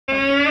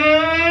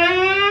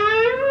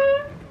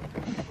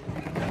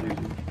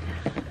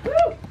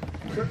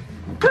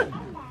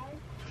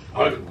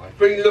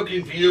been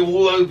looking for you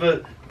all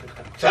over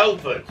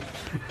Telford.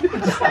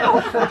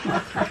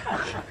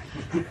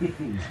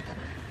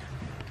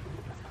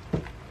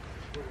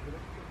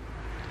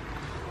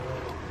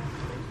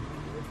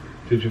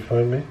 Did you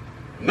find me?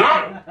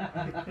 No!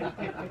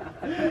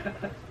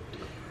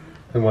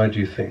 And why do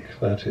you think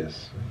that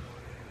is?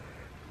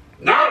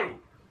 No!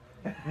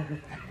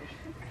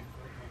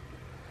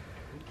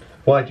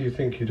 Why do you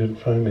think you didn't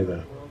find me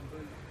there?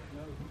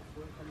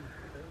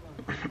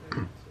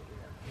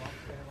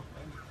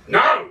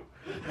 No!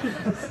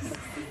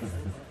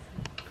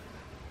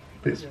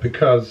 It's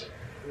because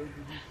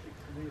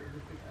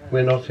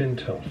we're not in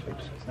Telford.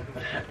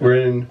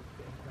 We're in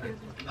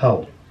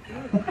Hull.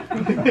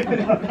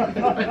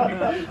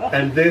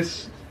 And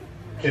this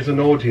is an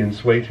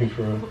audience waiting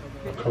for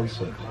a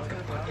concert.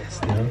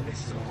 Yeah?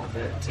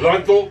 Well,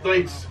 I thought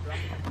they'd split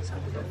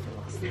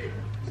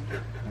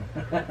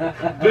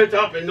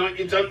up in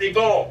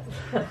 1974.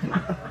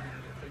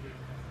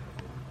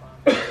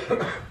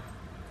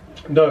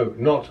 No,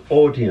 not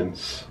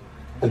audience.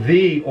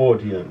 The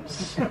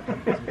audience.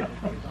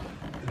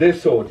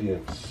 This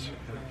audience.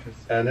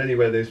 And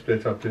anyway, they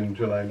split up in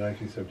July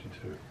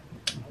 1972.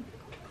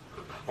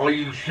 Are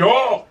you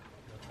sure?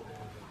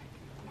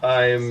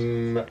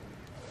 I'm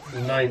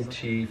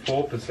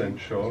 94%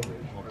 sure.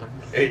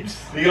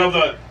 It's the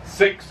other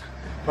 6%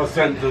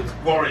 that's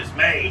worries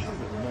me.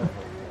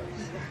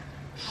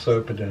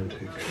 So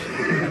pedantic.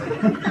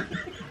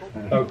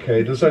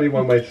 Okay, there's only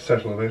one way to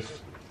settle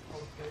this.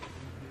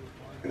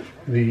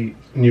 The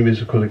New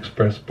Musical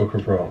Express Book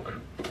of Rock.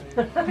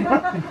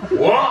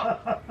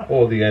 What?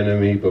 Or the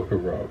NME Book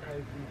of Rock.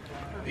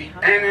 The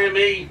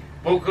Enemy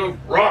Book of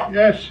Rock.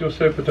 Yes, you're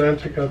so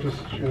pedantic, I'll just,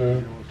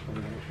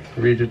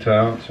 read it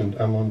out. And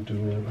Amon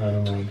Dual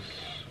Animals,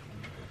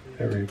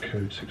 area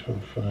code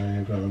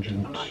 615,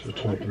 Argent,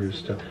 Atomic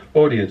Rooster.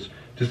 Audience,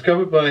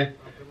 discovered by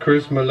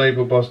Charisma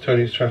label boss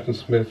Tony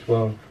Stratton-Smith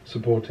while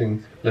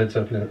supporting Led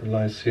Zeppelin at the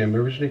Lyceum.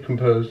 Originally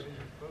composed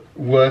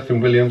Worth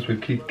and Williams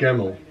with Keith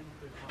Gemmell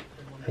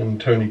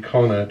and Tony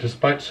Connor.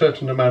 Despite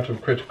certain amount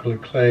of critical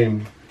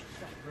acclaim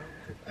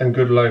and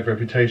good live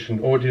reputation,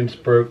 audience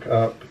broke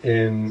up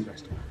in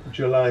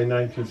July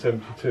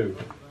 1972.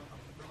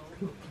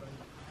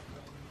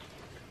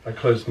 I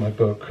closed my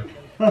book.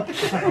 That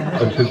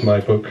is my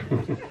book.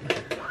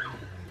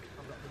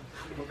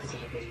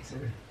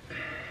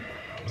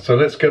 So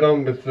let's get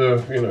on with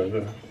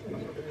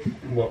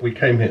what we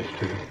came here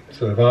to do,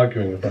 instead of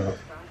arguing about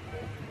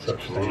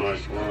such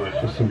things.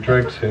 There's some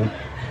dregs here.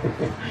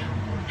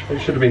 It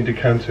should have been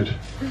decanted.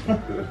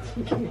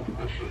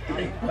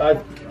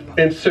 I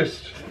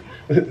insist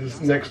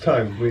next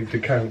time we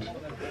decant.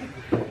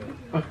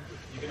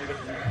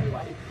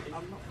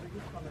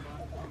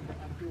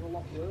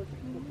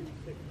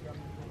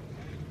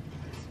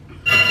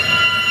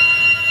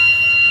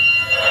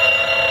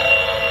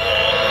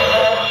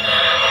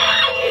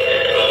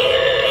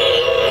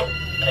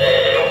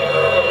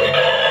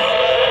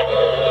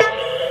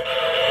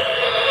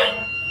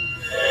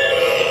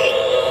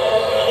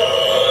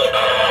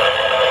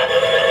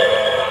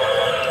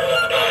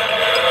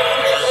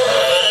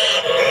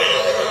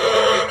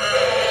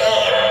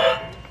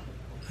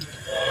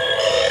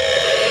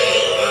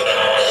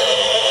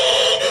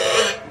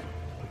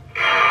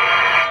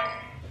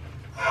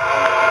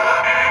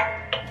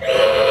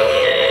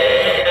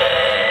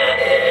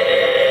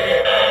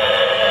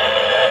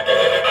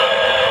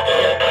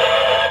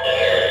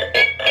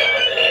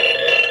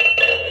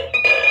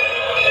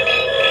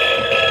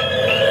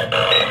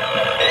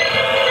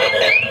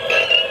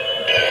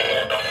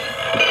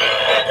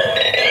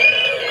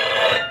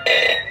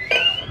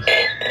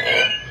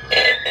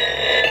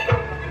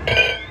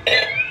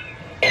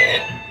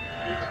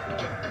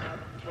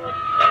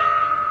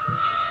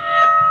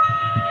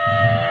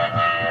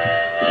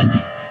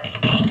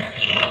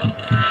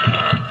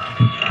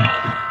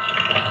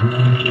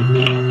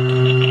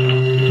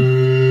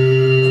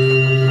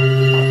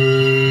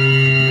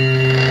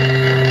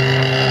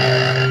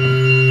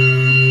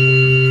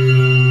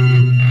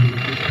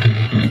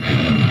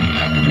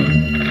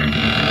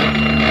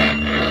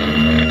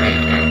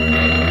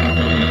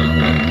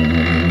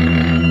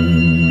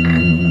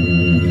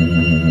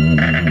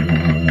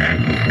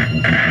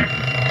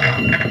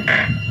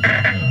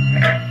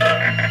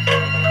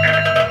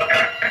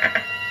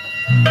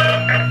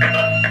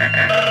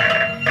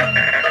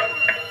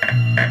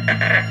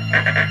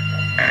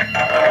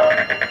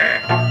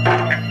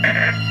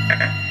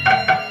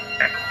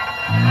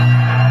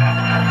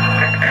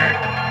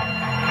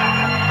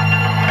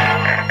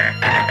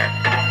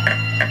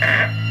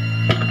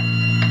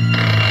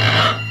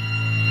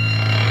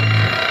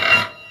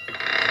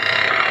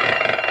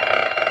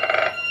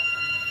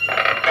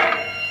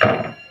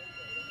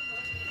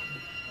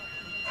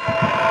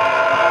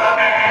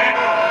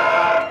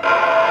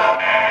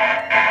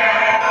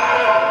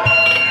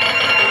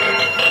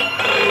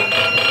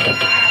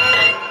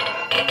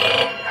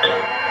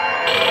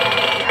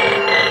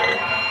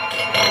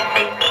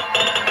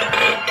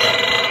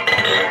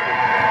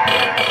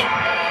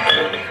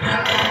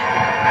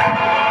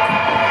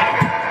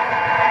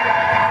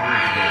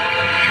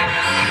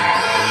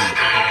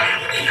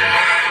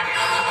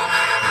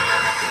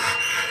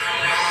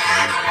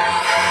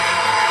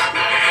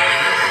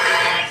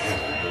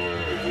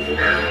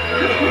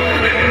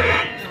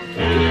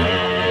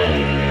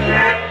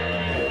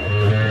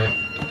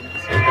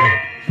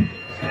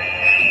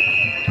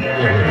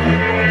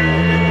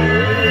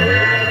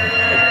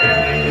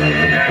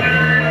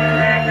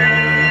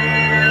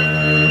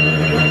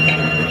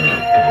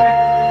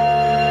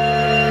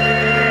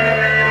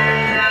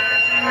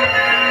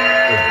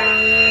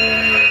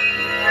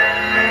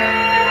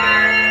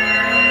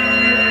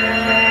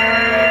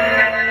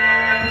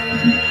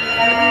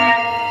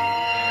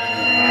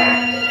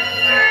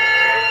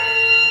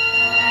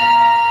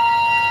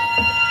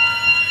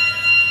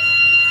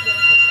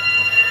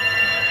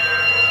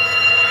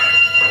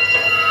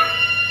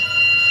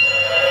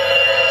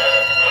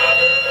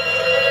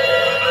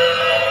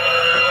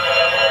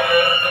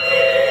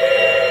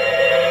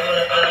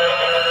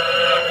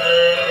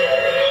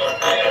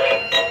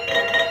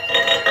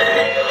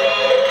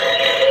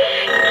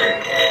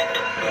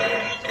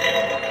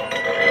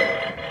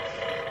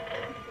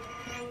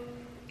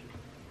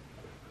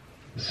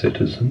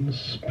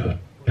 Citizens,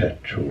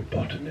 perpetual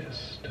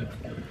botanist,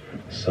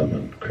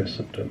 summon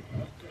Christendom.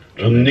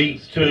 A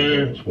neat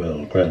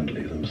well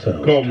grandly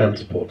themselves. Common.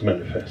 Transport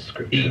manifest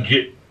scripture.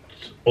 Egypt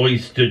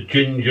oyster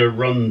ginger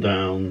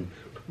rundown,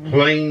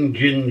 plain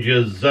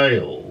ginger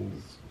zales,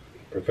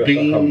 Professor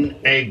bean Humble.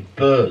 egg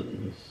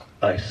burns,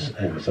 Ice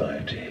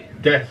anxiety.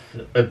 death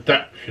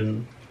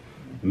adaption,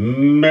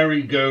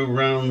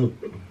 merry-go-round,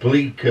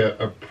 bleaker,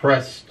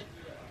 oppressed,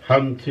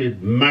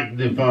 hunted,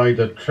 magnified,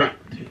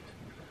 attracted,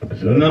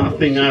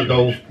 nothing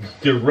adult,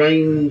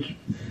 deranged,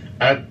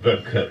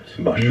 advocate,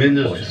 Mushroom,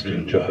 oyster,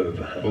 ministering,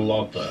 Jehovah,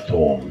 blotter,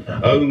 thorn,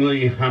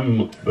 only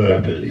rapidly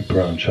hamburgers,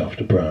 branch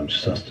after branch,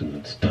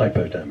 sustenance,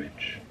 typo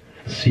damage,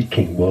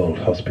 seeking world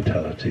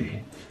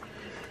hospitality,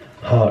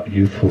 heart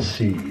youthful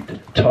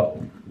seed,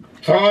 toll,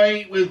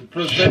 tie with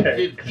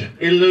presented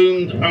Checked.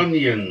 illumined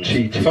onions,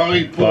 cheated,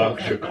 tie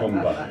Berkshire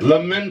Combine,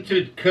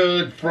 lamented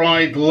curd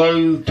fried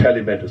loathed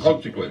telemedicine,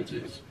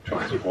 consequences.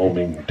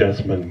 transforming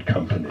Desmond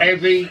Company,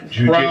 Every proud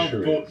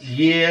judiciaries, foot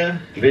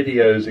year,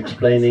 videos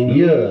explaining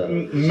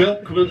years,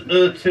 Milkman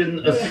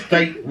Urton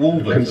Estate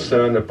Wolverton.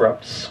 concern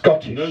abrupt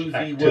Scottish Nosy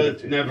words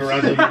activities, never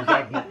Adams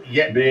hadn't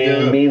yet being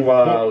year.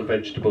 meanwhile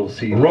vegetable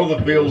seed,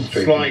 Rotherfield's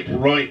slight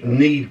right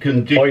need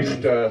condition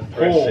oyster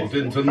falls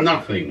dressing, into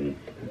nothing.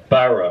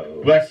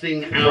 barrow,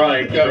 Blessing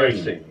fried outgoing.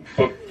 dressing,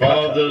 book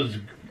butter, Father's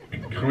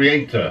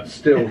creator.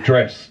 still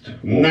dressed,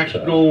 water.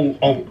 National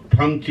of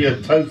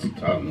Puntia Toast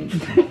Tums.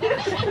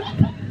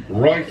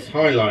 Rice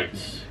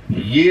highlights.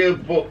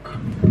 Yearbook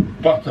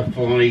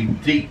Butterfly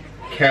Deep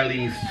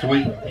Kelly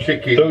Sweet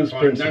Chicken. Those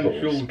Financial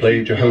principles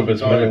play Jehovah's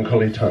Chicken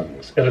melancholy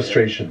tongues.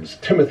 Illustrations,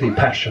 Timothy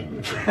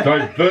Passion,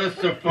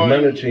 Diversified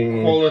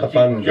managing quality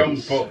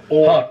abundance, jumper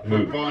or heart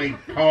move, provide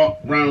part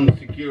round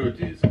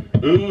securities.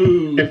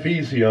 Ooh.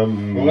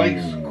 Ephesium,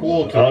 Place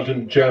quarter.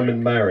 ardent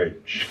German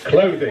marriage,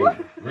 clothing,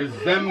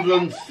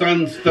 Resemblance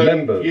Sandstone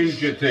members,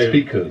 Fugitive.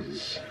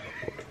 speakers,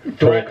 talk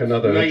Threats,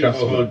 another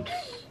adjustment,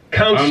 neighbourhoods.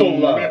 council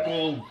love,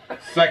 Unmetalled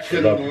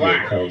second lovely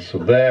lack. council,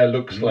 there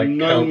looks like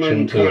couch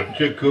into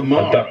Nomenclature a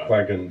Kumara. duck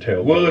wagon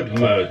tail. Word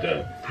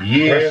murder.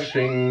 Year.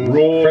 Threshing,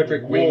 Raw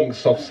Frederick Walk, Wing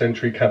soft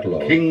century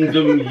catalogue,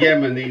 Kingdom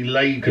Yemeni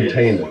ladies.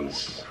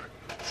 containers,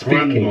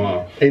 speaking,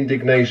 Grandma.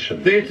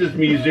 indignation, Theatres,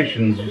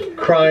 musicians,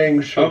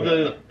 crying sugar,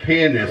 other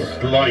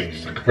pianists,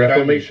 lights,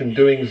 Reformation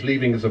doings,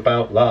 leavings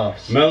about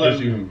laughs, Mellow.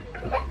 resume,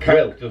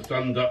 cactus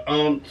under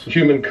aunt,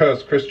 human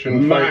curse,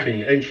 Christian Mac.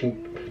 fighting,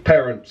 ancient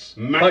parents,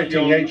 fighting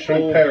Machion, ancient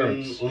organ,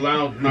 parents,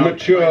 loudmouth,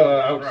 mature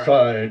crack,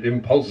 outside,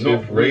 impulsive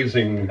not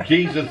raising,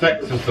 Jesus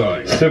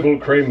exercise. civil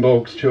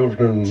Cranebrook's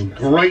children,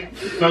 Great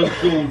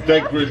social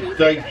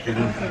degradation,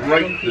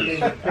 greatness,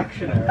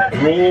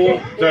 draw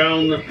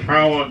down the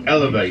power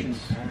elevates,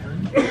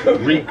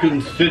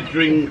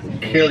 reconsidering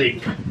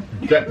killing,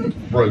 death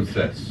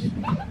process,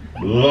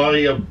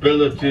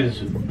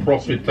 liabilities,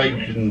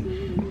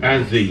 profitation,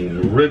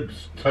 azine,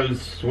 ribs,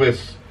 toast,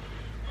 Swiss,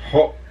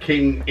 hot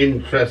king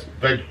interest,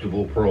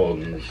 vegetable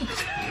prawns,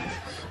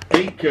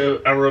 speaker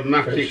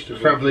aromatic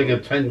travelling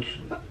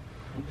attention,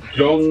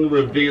 John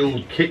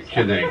revealed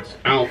kitchen eggs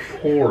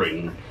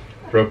outpouring,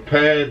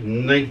 prepared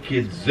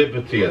naked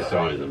zibbity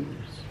asylums,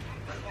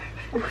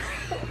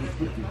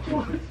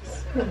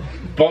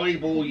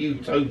 Bible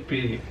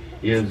utopia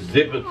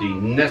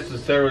zibbity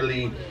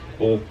necessarily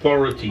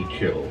authority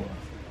chill,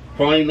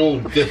 final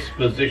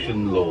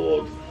disposition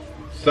lord,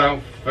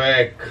 South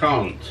Fair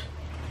can't,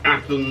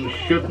 Athens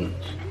shouldn't,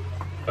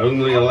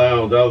 only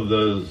allowed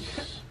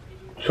others,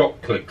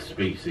 chocolate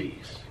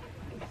species.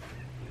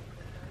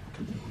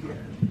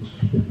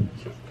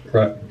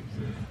 right.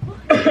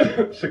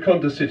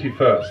 Seconda City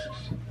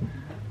Firsts.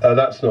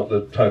 That's not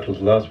the title of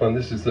the last one.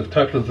 This is the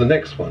title of the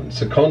next one.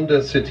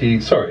 Seconda City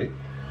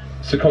Seconds.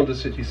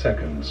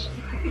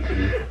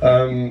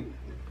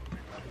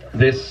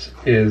 This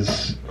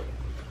is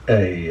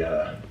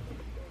a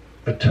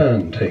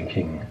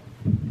turn-taking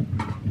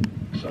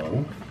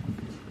song.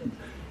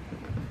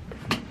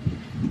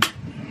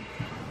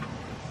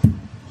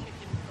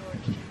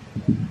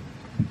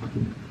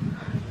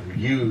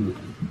 You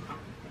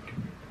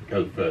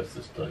go first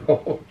this time.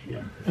 Oh,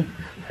 Yeah.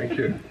 thank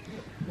you.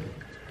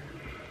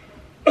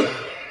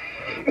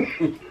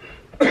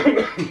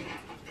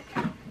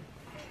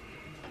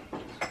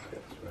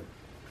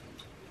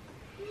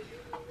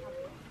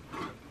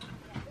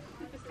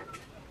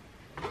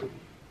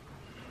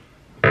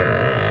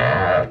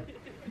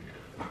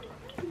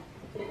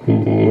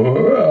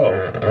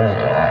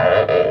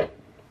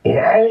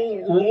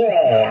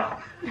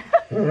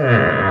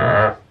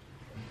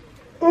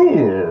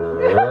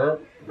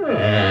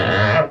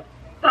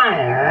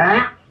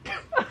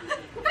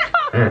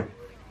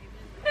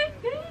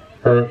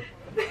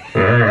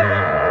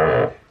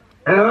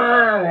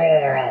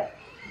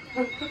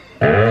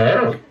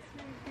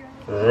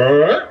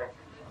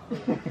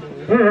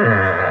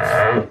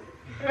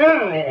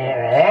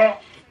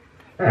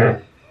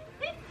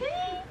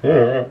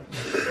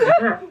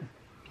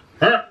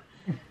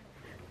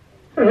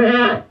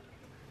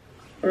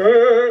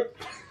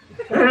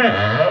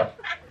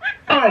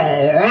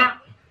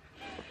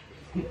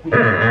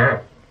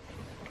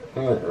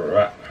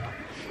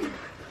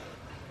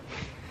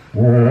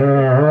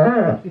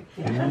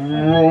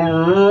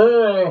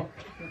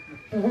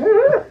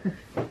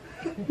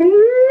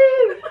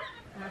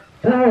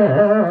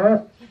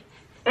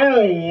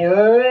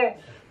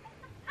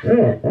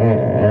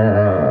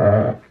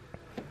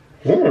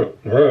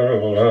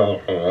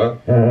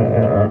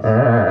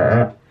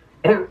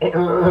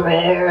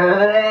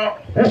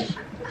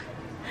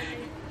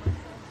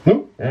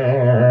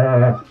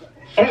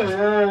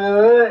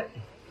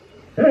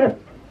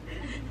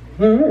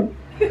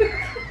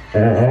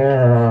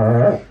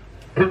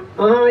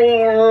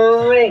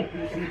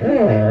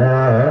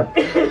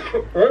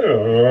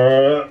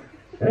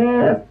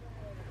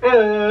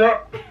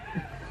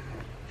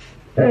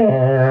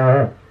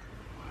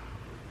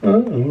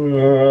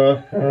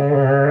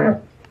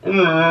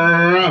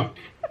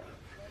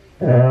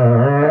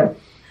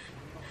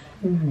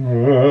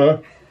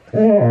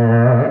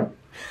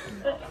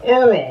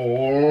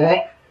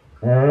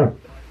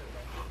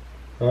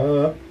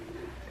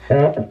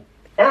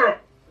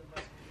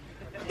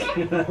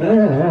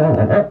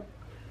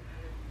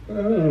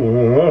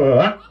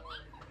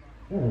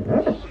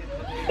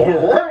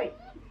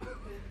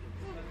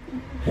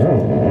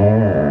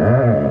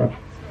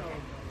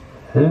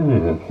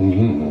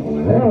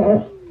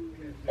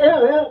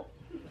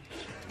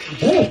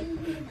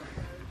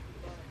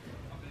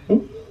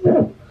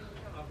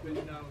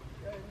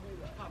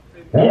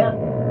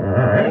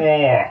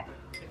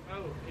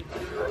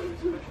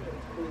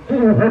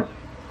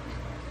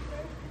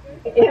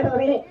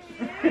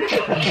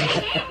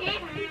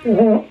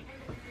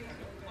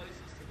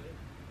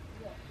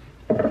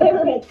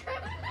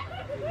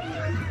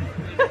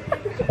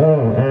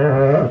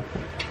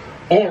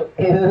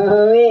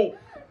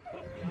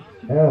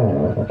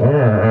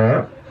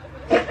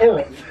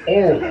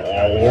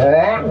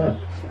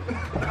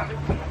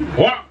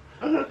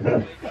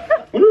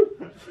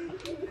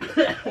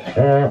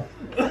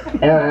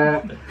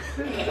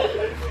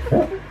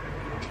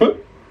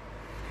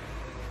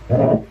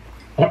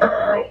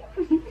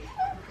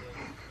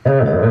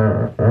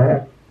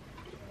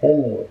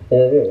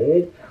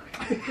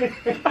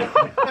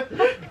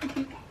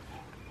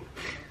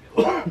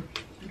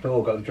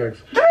 Oh, got the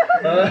drinks.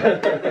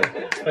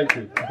 Thank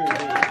you.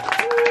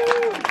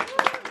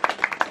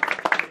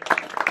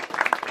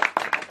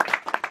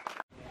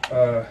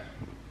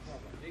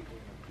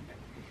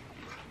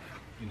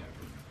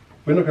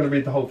 We're not going to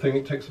read the whole thing.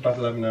 It takes about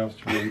 11 hours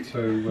to read, so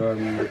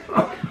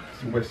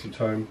it's a waste of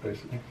time,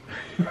 basically.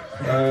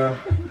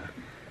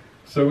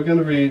 So we're going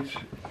to read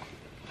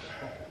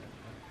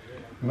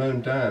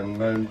Moan Dan,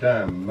 Moan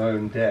Dam,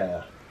 Moan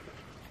Dare,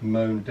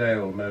 Moan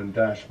Dale, Moan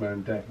Dash,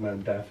 Moan Deck,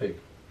 Moan Daffy.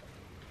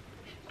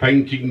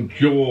 Painting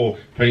jaw,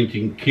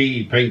 painting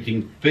key,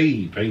 painting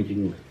fee,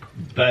 painting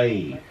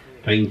bay,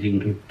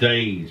 painting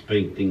days,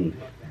 painting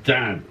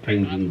dad,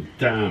 painting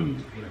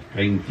dam,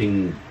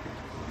 painting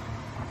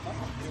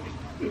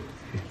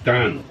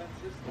Dan.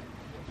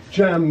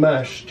 Jam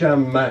mash,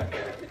 jam mac,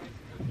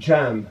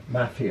 jam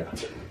mafia.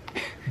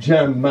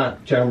 Jam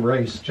mat, jam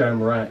race,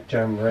 jam rat,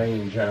 jam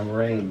rain, jam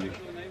range.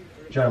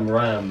 Jam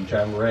ram,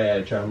 jam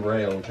rare, jam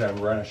rail, jam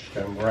rash,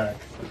 jam rack.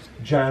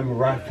 Jam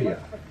raffia.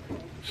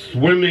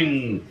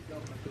 Swimming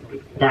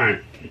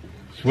back,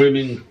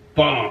 swimming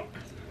bark,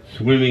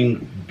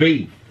 swimming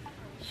beef,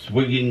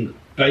 swinging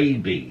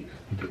baby,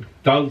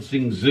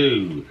 dancing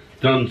zoo,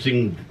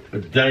 dancing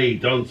day,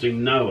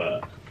 dancing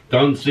Noah,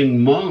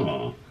 dancing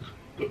ma,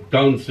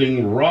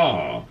 dancing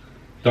ra,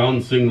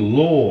 dancing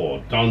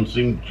law,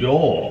 dancing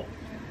jaw.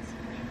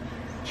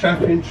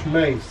 Chaffinch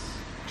mace,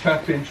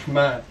 chaffinch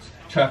mat,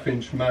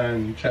 chaffinch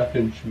man,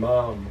 chaffinch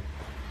mom.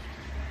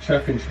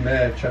 Chaffinch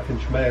mare,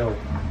 chaffinch male,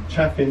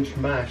 chaffinch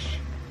mash,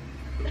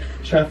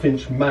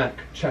 chaffinch mac,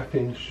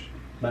 chaffinch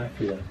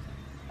mafia.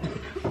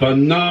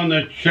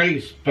 Banana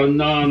chase,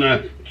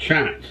 banana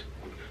chat,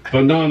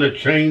 banana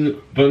chain,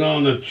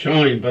 banana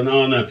chime,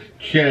 banana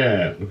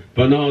chair,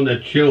 banana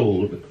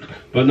chill,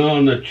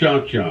 banana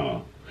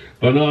cha-cha,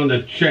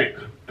 banana check,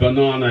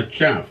 banana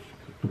chaff,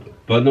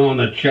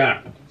 banana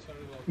chap.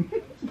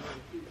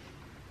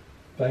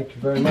 Thank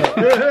you very much.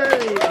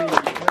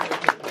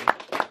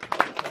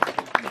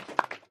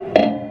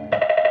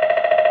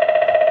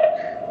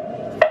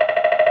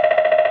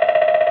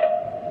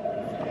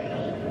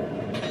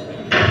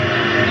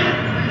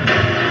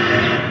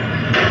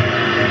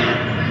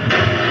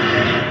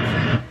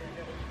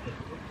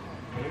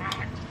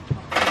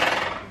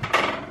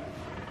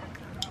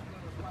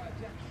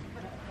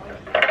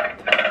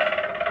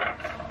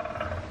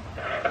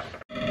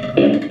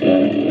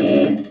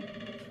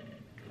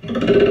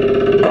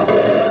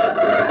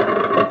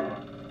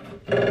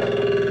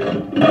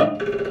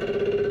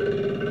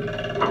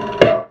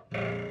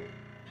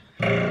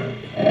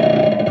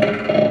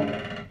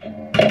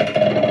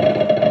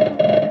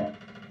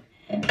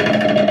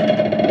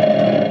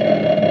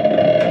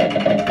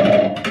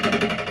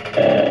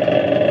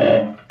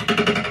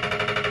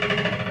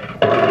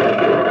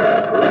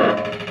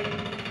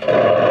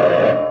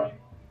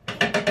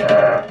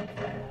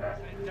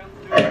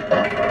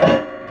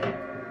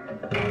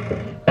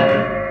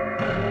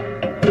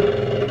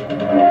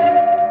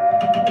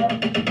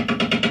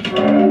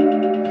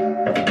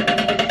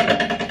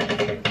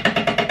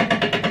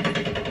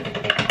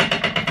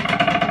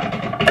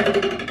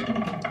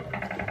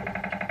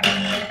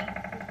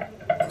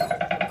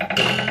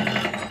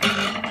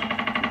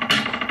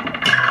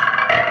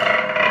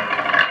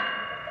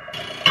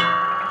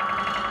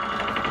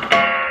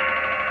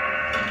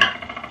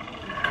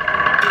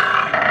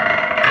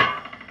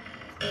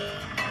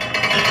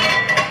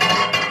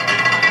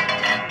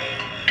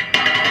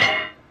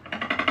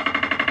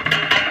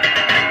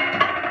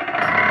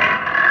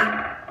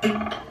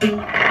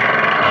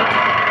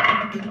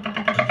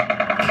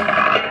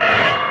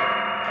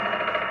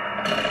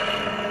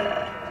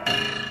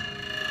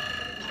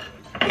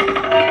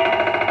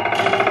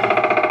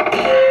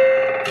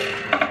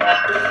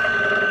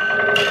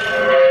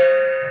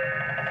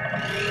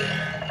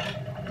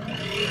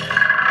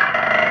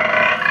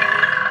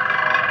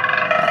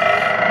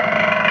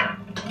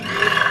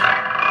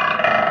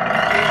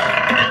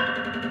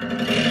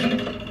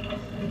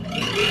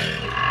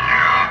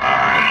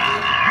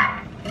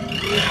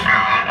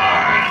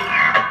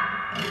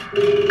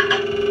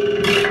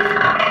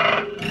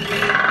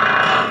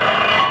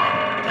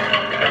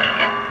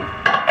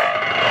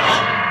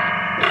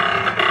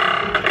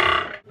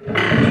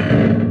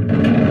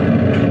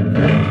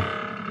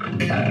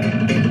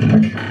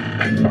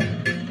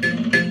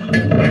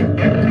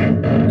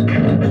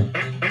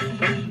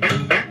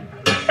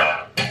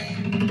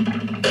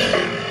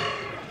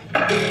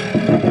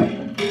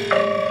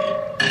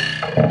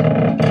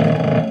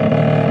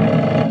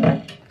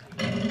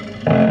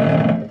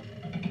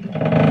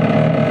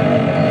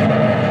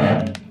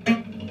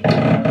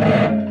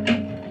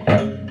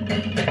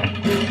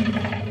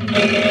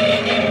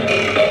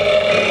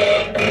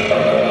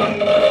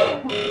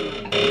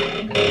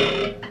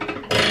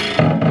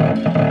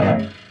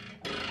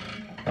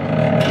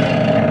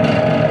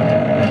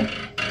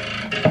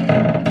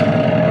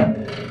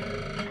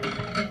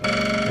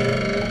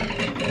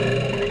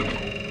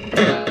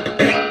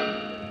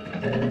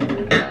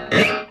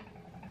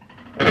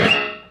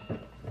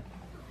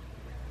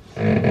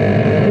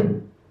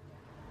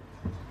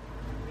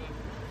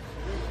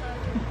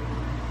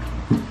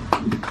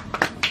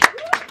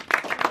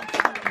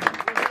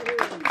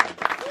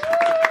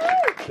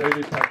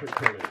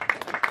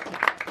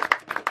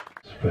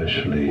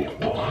 Especially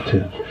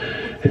imported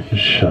in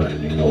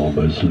shining,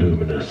 almost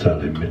luminous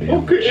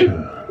aluminium jar.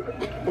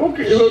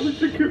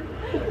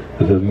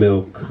 The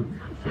milk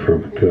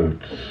from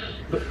goats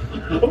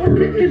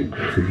running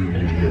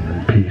freely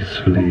and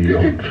peacefully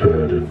on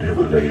verdant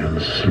Himalayan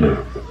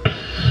slopes.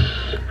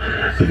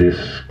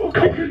 This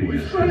coffee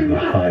is of the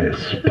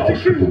highest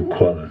possible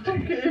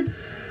quality.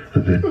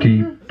 The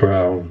deep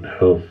brown,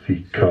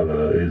 healthy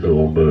colour is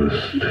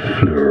almost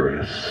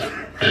fluorescent.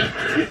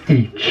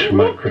 Each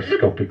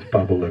microscopic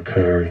bubble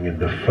occurring in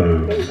the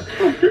foam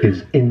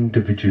is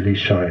individually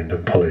shined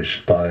and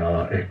polished by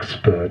our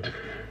expert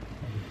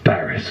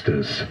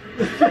barristers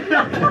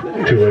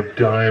to a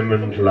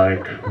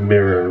diamond-like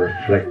mirror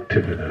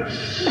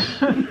reflectiveness.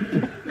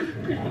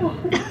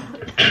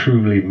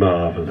 Truly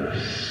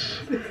marvellous.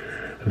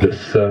 The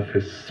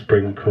surface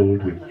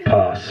sprinkled with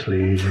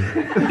parsley,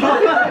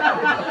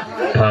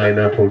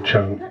 pineapple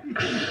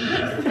chunks,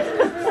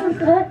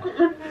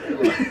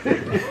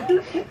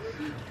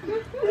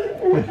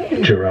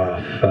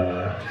 giraffe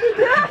fur,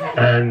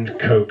 and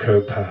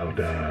cocoa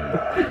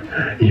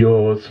powder.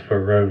 Yours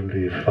for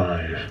only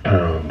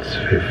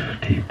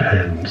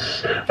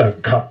 £5.50. A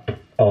cup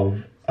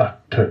of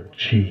utter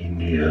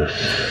genius.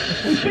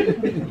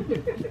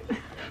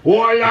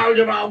 What a load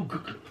of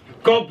old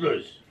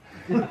gobblers.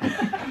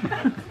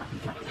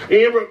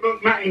 Here at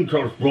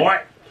McIntosh,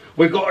 right,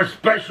 we've got a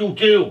special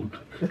deal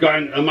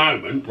going at the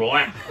moment,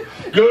 right?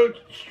 Good,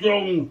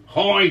 strong,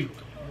 high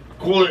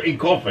quality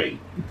coffee.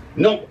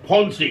 Not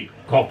Ponzi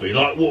coffee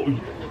like what you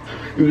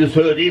just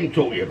heard him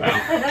talking about,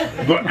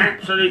 but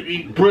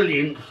absolutely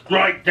brilliant,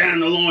 straight down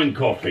the line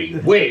coffee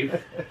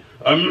with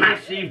a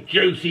massive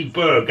juicy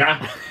burger,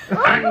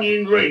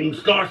 onion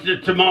rings, slices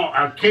of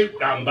tomato,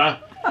 cucumber,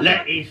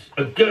 lettuce,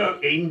 a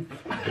gherkin,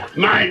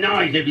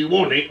 mayonnaise if you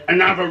want it,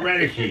 and other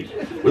relishes,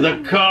 with a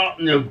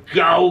carton of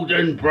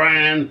golden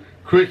brown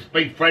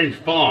crispy French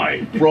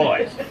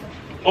fries,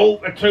 all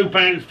for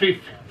 £2.50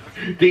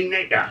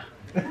 nigger.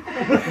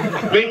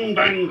 Bing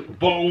bang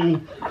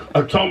bong,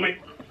 atomic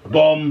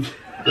bomb,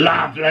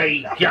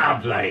 lovely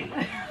jubbly.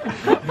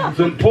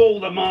 St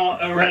Paul the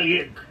Martyr,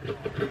 Elliot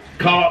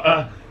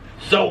Carter,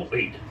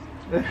 salted.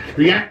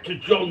 The actor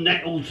John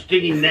Nettles,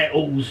 Stinging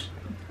Nettles,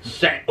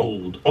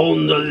 settled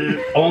on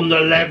the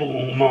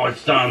level, my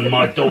son,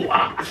 my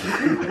daughter.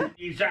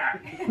 Is that?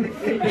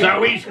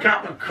 So his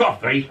cup of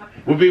coffee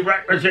will be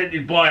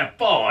represented by a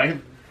 5,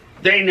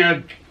 then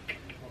a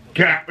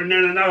cap, and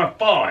then another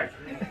 5.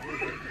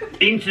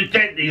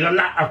 Incidentally, the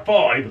latter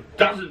 5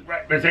 doesn't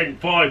represent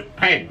 5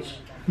 pence.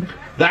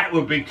 That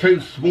would be too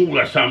small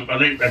a sum for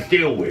them to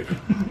deal with.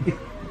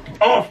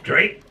 After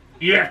it,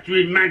 you have to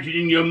imagine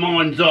in your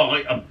mind's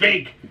eye a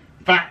big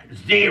fat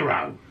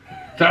 0.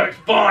 So it's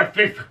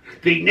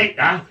 £5.50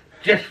 nicker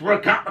just for a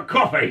cup of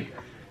coffee.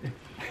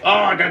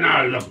 I don't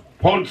know, the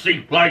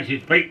Ponzi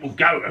places people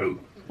go to.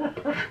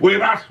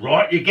 With us,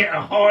 right, you get a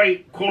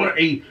high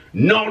quality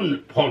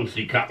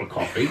non-Ponzi cup of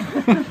coffee,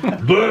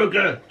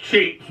 burger,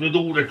 chips with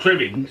all the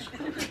trimmings.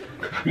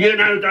 You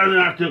know, don't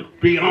have to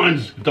be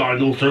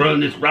Einstein or Sir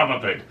Ernest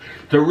Rutherford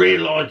to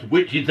realise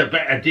which is the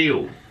better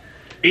deal.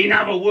 In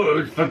other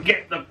words,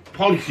 forget the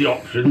Ponzi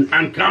option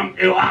and come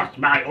to us,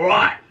 mate,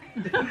 alright?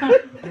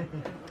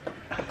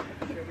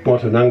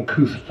 What an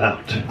uncouth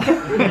lout.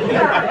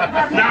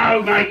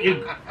 No, mate,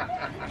 you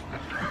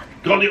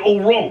got it all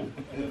wrong.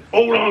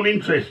 All I'm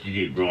interested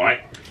in,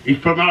 right, is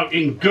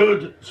promoting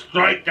good,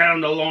 straight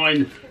down the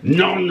line,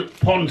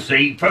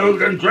 non-Ponzi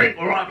food and drink,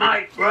 alright,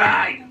 mate?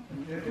 Right.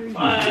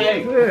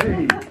 Hey.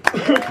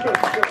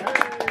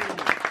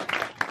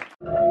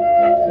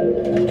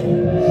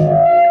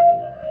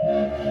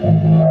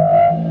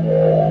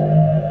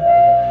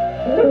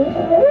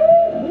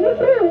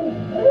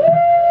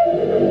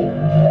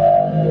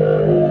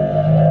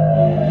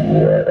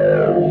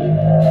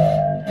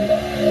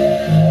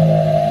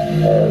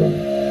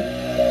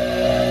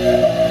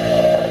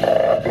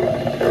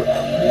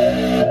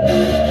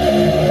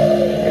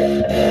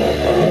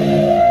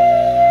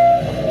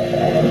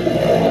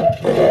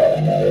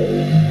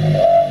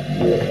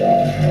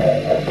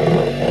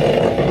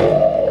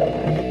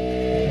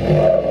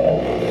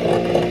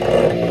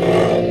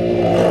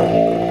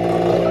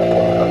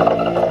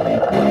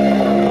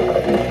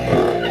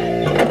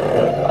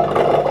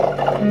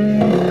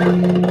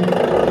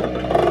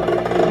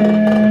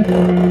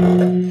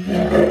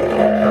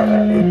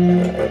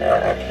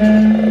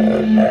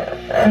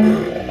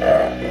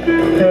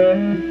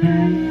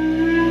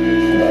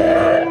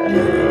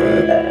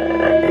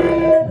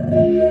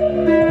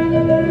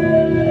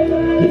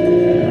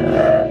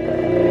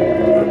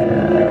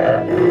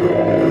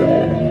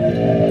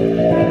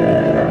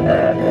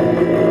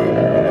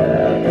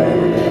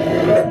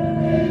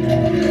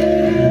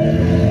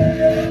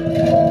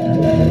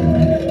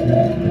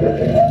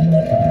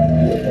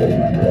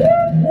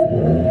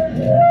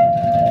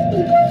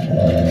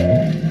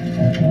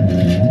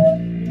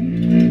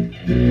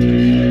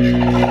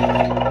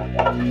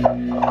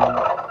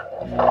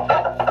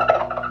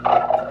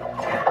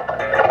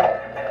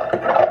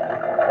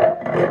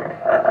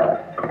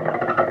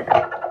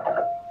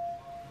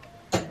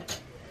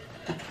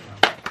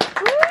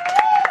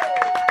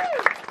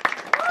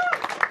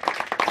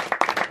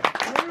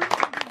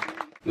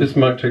 this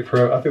might take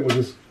forever. I think we'll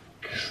just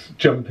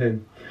jump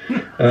in.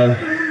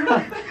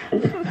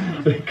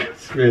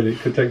 Because really, it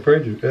could take for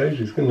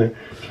ages, couldn't it?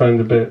 Find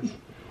the bits.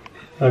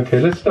 Okay,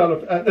 let's start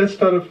off. Just.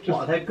 What,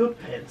 are they good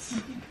bits?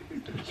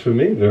 For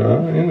me, there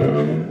are. You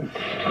know.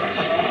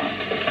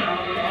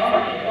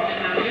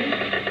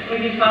 We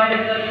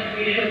decided that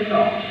we should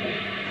not.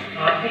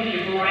 I think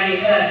you've already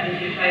heard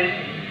Mrs.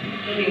 Mason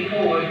putting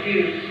forward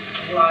views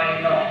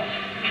why not.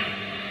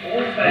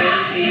 Also,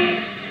 we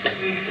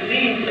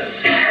believe that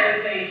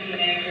those 18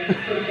 acres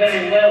could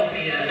very well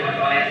be owned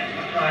by a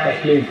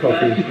private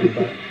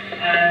person.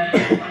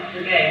 And once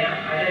again, I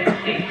don't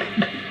think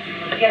you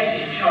would get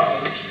in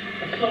charge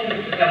the sort of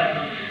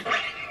development.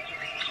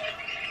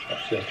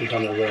 Actually, I think I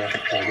know where that is.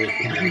 I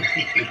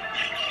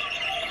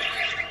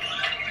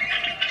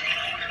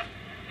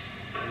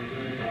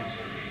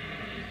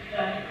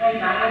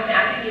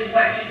think you've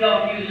actually got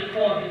views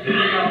according to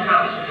your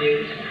council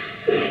views.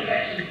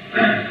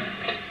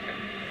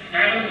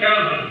 Madam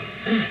Chairman.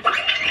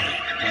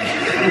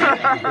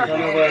 I don't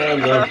know where I am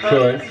now.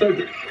 Sorry, it's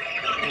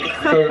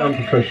so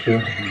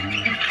unprofessional.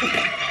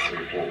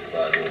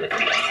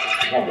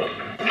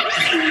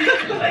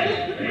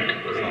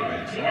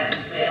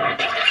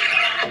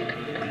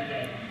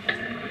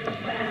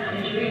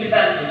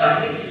 Redevelopment, I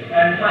think,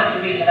 and trying to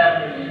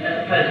redevelopment as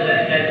opposed to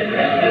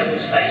depressing open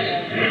space.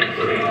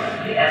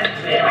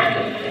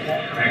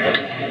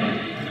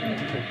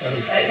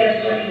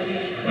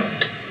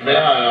 May I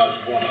ask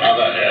what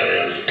other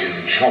areas in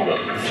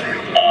Chobham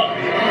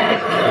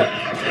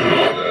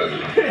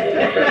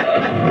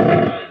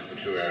the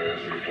two areas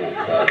we've talked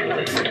about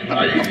already,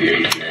 i.e. the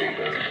 18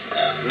 acres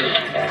and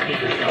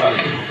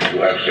you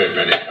have said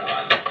many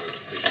times that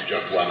this is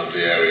just one of the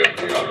areas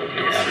we are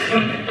looking at.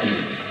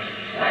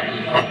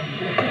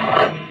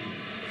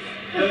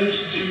 Those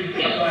two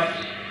sites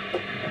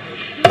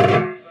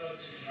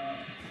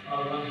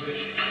are the ones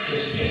which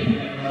we're suggesting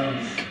at the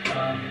moment,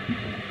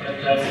 but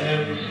no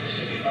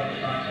specific other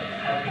sites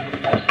have been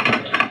proposed.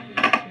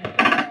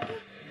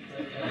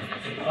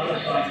 If other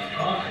sites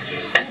are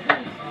suggested,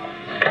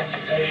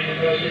 consultation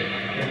process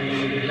can be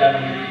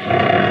examined.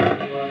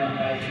 You will not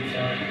have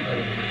detailed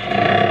proposals.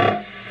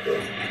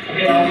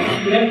 Again, I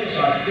would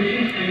emphasise this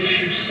is the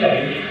issue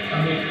stage,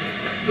 and we've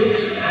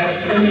looked at how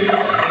to limit the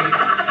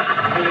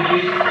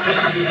villages, just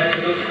as we had to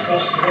look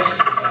across the rest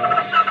of the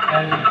borough,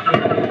 and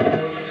look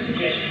for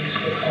suggestions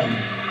for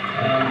comment.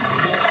 Not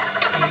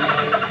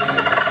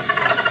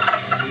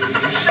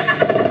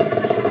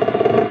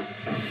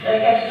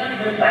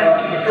detailed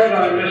I'm afraid I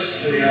missed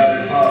the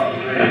part of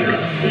the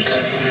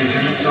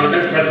meeting, so I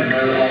don't really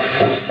know what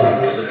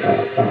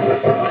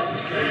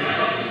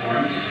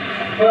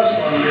First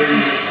one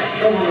being,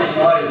 trouble is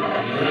live on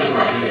the middle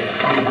of the year,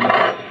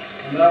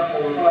 and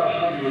therefore about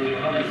 100 to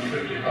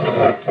 150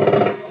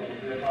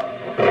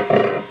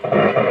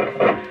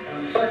 and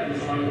the second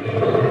one is,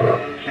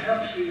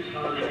 perhaps these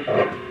houses should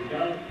be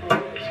down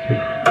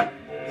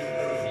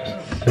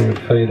Just take a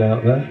fade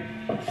out there.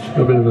 A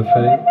bit of a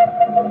fade.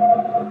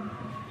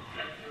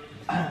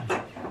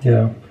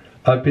 Yeah.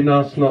 I've been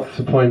asked not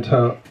to point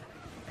out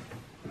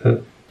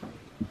that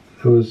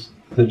there was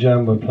the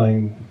Jam were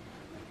playing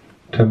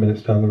 10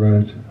 minutes down the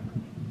road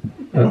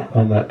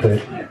on that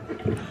day,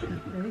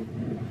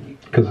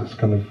 because it's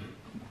kind of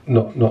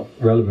not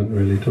relevant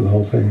really to the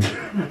whole thing.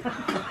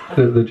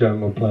 The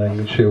Jam were playing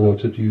at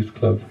Shearwater Youth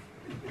Club.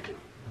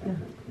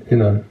 You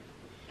know,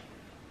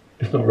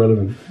 it's not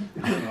relevant.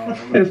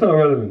 It's not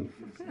relevant.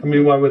 I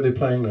mean, why were they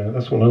playing there?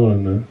 That's what I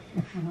want to know.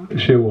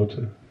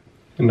 Shearwater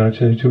in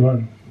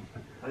 1981.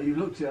 You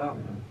looked it up?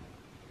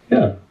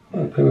 Yeah,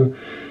 they were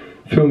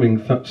filming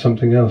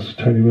something else,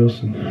 Tony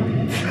Wilson.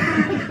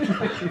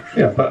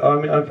 Yeah, but I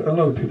mean, a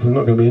lot of people are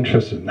not going to be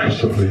interested in that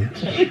sort of thing.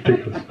 It's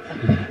ridiculous.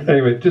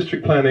 Anyway,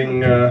 district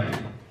planning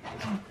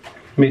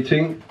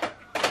meeting.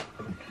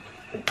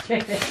 With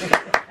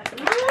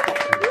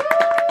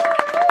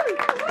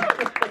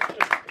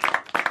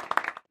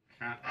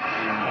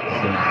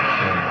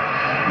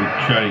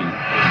chain.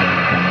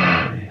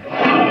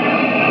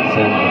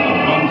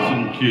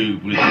 Bunsen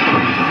tube with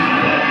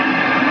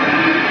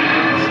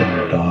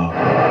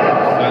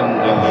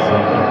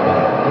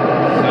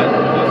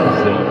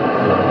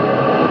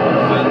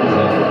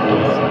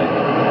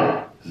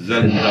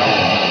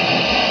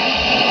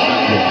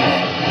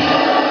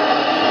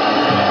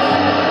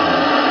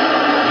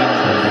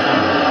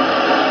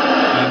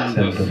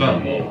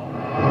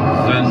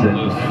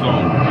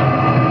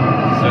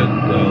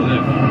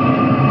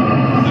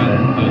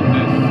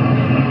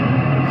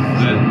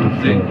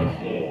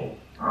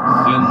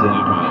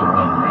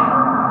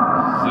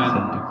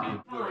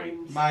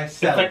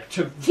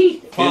effective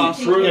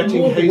classroom,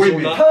 getting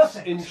hazelnuts,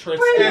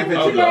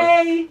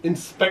 interesting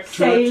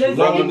inspectorate,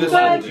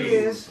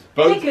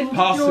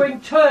 Dickens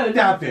during turn,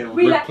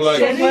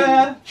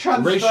 relaxation,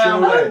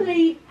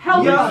 only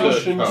help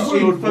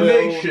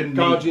information,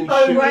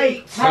 guardianship,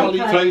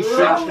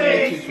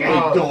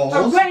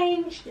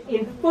 arranged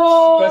in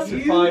 4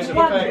 specified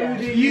effect,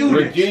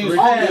 reduced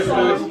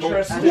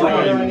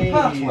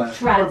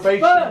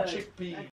transfer.